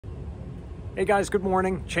Hey guys, good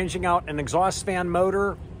morning. Changing out an exhaust fan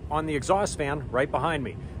motor on the exhaust fan right behind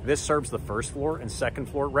me. This serves the first floor and second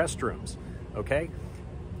floor restrooms, okay?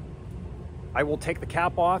 I will take the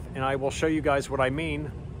cap off and I will show you guys what I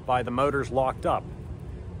mean by the motors locked up.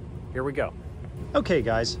 Here we go. Okay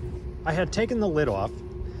guys, I had taken the lid off,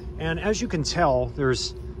 and as you can tell,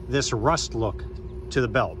 there's this rust look to the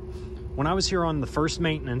belt. When I was here on the first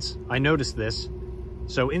maintenance, I noticed this,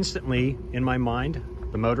 so instantly in my mind,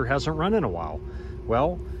 the motor hasn't run in a while.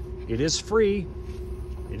 Well, it is free.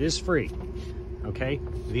 It is free, okay?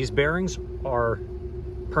 These bearings are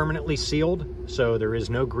permanently sealed, so there is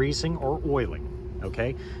no greasing or oiling,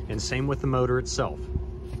 okay? And same with the motor itself.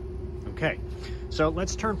 Okay, so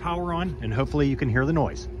let's turn power on and hopefully you can hear the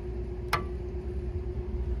noise.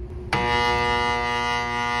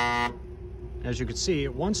 As you can see,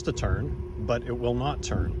 it wants to turn, but it will not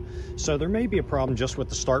turn. So there may be a problem just with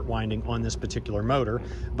the start winding on this particular motor,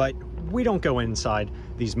 but we don't go inside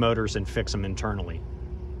these motors and fix them internally.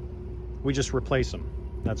 We just replace them,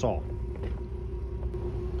 that's all.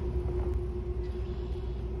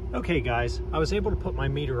 Okay guys, I was able to put my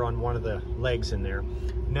meter on one of the legs in there.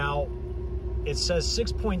 Now, it says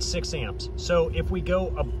 6.6 amps. So if we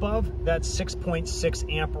go above that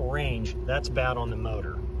 6.6 amp range, that's bad on the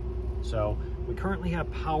motor. So we currently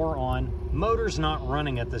have power on. Motor's not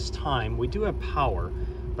running at this time. We do have power,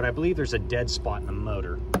 but I believe there's a dead spot in the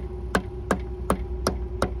motor.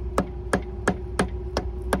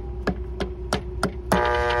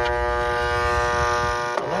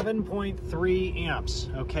 .3 amps.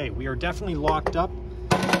 Okay, we are definitely locked up.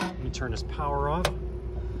 Let me turn this power off.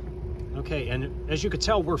 Okay, and as you can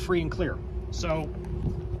tell, we're free and clear. So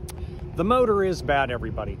the motor is bad,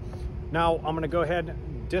 everybody. Now I'm going to go ahead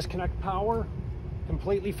and disconnect power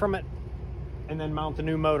completely from it and then mount the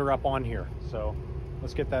new motor up on here. So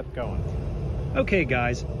let's get that going. Okay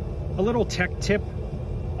guys, a little tech tip.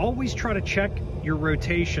 Always try to check your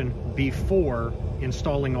rotation before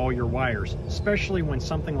installing all your wires, especially when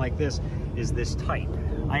something like this is this tight.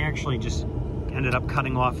 I actually just ended up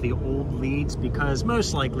cutting off the old leads because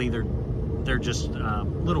most likely they're just a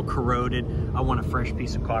little corroded. I want a fresh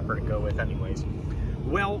piece of copper to go with anyways.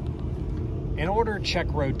 Well, in order to check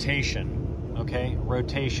rotation, okay,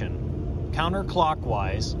 rotation,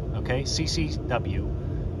 counterclockwise, okay, CCW,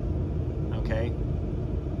 okay,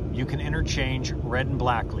 you can interchange red and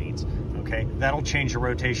black leads, okay? That'll change the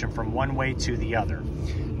rotation from one way to the other.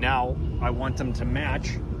 Now, I want them to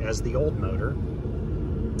match as the old motor,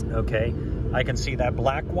 okay? I can see that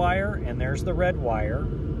black wire, and there's the red wire,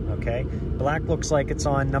 okay? Black looks like it's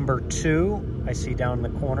on number 2. I see down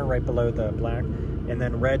in the corner right below the black. And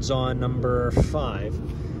then red's on number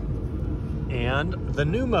 5. And the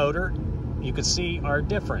new motor, you can see, are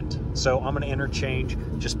different. So I'm going to interchange,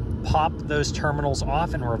 just pop those terminals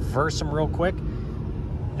off and reverse them real quick,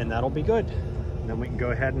 and that'll be good. And then we can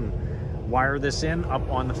go ahead and wire this in up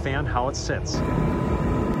on the fan how it sits.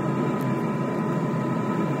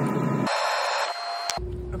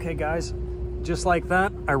 Okay guys, just like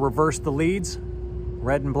that, I reversed the leads,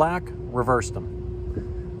 red and black, reversed them.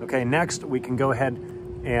 Okay, next we can go ahead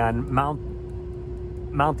and mount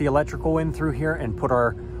the electrical in through here and put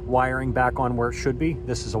our wiring back on where it should be.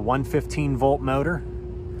 This is a 115 volt motor.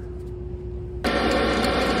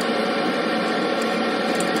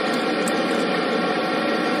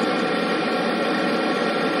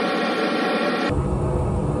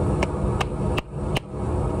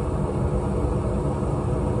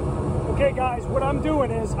 Okay guys, what I'm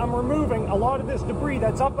doing is I'm removing a lot of this debris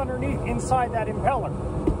that's up underneath inside that impeller.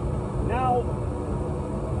 Now,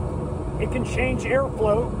 it can change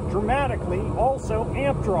airflow dramatically, also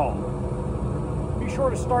amp draw. Be sure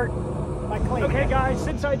to start by cleaning. Okay guys,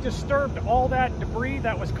 since I disturbed all that debris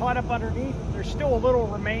that was caught up underneath, there's still a little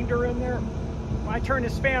remainder in there. When I turn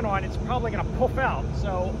this fan on, it's probably gonna poof out.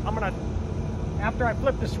 So I'm gonna, after I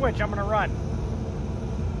flip the switch, I'm gonna run.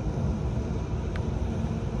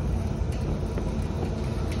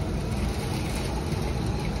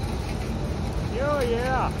 Oh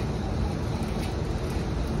yeah.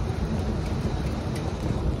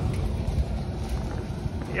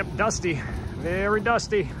 Yep, dusty, very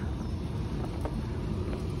dusty.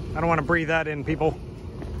 I don't want to breathe that in, people.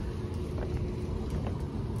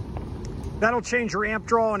 That'll change your amp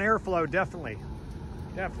draw and airflow, definitely,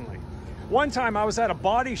 definitely. One time I was at a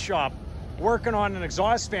body shop working on an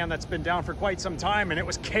exhaust fan that's been down for quite some time, and it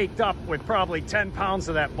was caked up with probably 10 pounds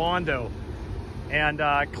of that Bondo. And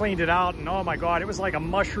cleaned it out, and oh my God, it was like a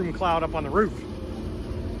mushroom cloud up on the roof.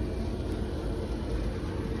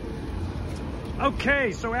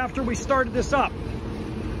 Okay, so after we started this up,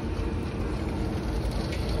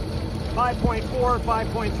 5.4,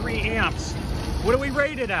 5.3 amps. What do we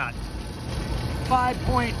rate it at?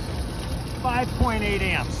 5.8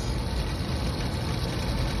 amps.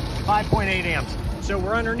 5.8 amps. So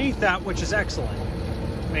we're underneath that, which is excellent.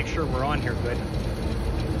 Make sure we're on here good.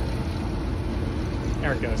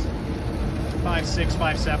 There it goes. 5.6,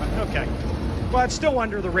 5.7. Okay. Well, it's still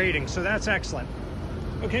under the rating, so that's excellent.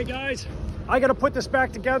 Okay, guys, I got to put this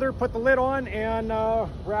back together, put the lid on, and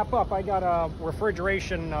wrap up. I got a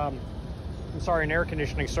refrigeration, an air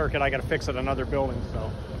conditioning circuit. I got to fix at another building,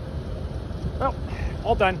 so. Well,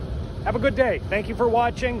 all done. Have a good day. Thank you for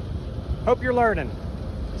watching. Hope you're learning.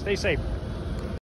 Stay safe.